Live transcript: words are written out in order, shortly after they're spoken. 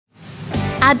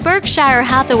At Berkshire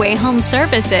Hathaway Home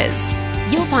Services,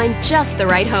 you'll find just the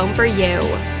right home for you.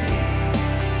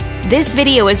 This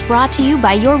video is brought to you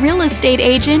by your real estate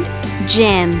agent,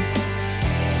 Jim.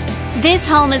 This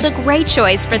home is a great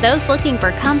choice for those looking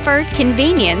for comfort,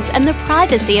 convenience, and the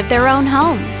privacy of their own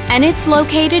home, and it's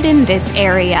located in this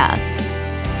area.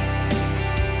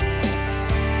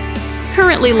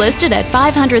 Currently listed at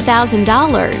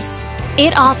 $500,000,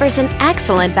 it offers an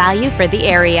excellent value for the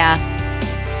area.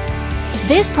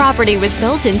 This property was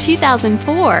built in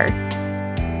 2004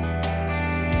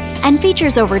 and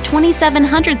features over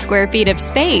 2,700 square feet of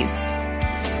space,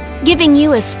 giving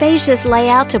you a spacious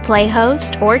layout to play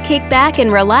host or kick back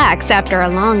and relax after a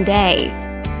long day.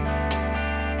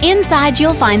 Inside,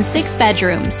 you'll find 6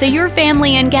 bedrooms, so your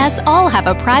family and guests all have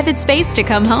a private space to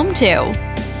come home to,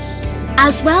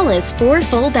 as well as 4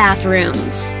 full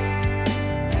bathrooms.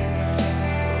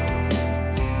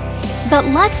 But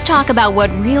let's talk about what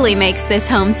really makes this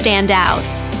home stand out.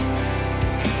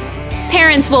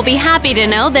 Parents will be happy to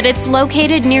know that it's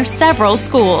located near several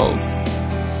schools.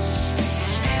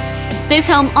 This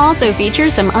home also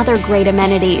features some other great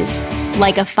amenities,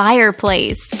 like a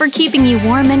fireplace for keeping you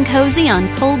warm and cozy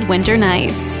on cold winter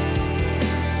nights.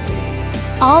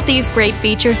 All these great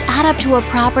features add up to a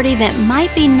property that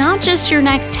might be not just your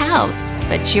next house,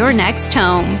 but your next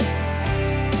home.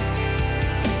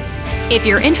 If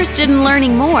you're interested in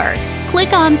learning more,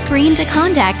 click on screen to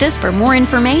contact us for more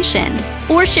information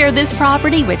or share this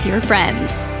property with your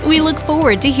friends. We look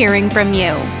forward to hearing from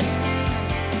you.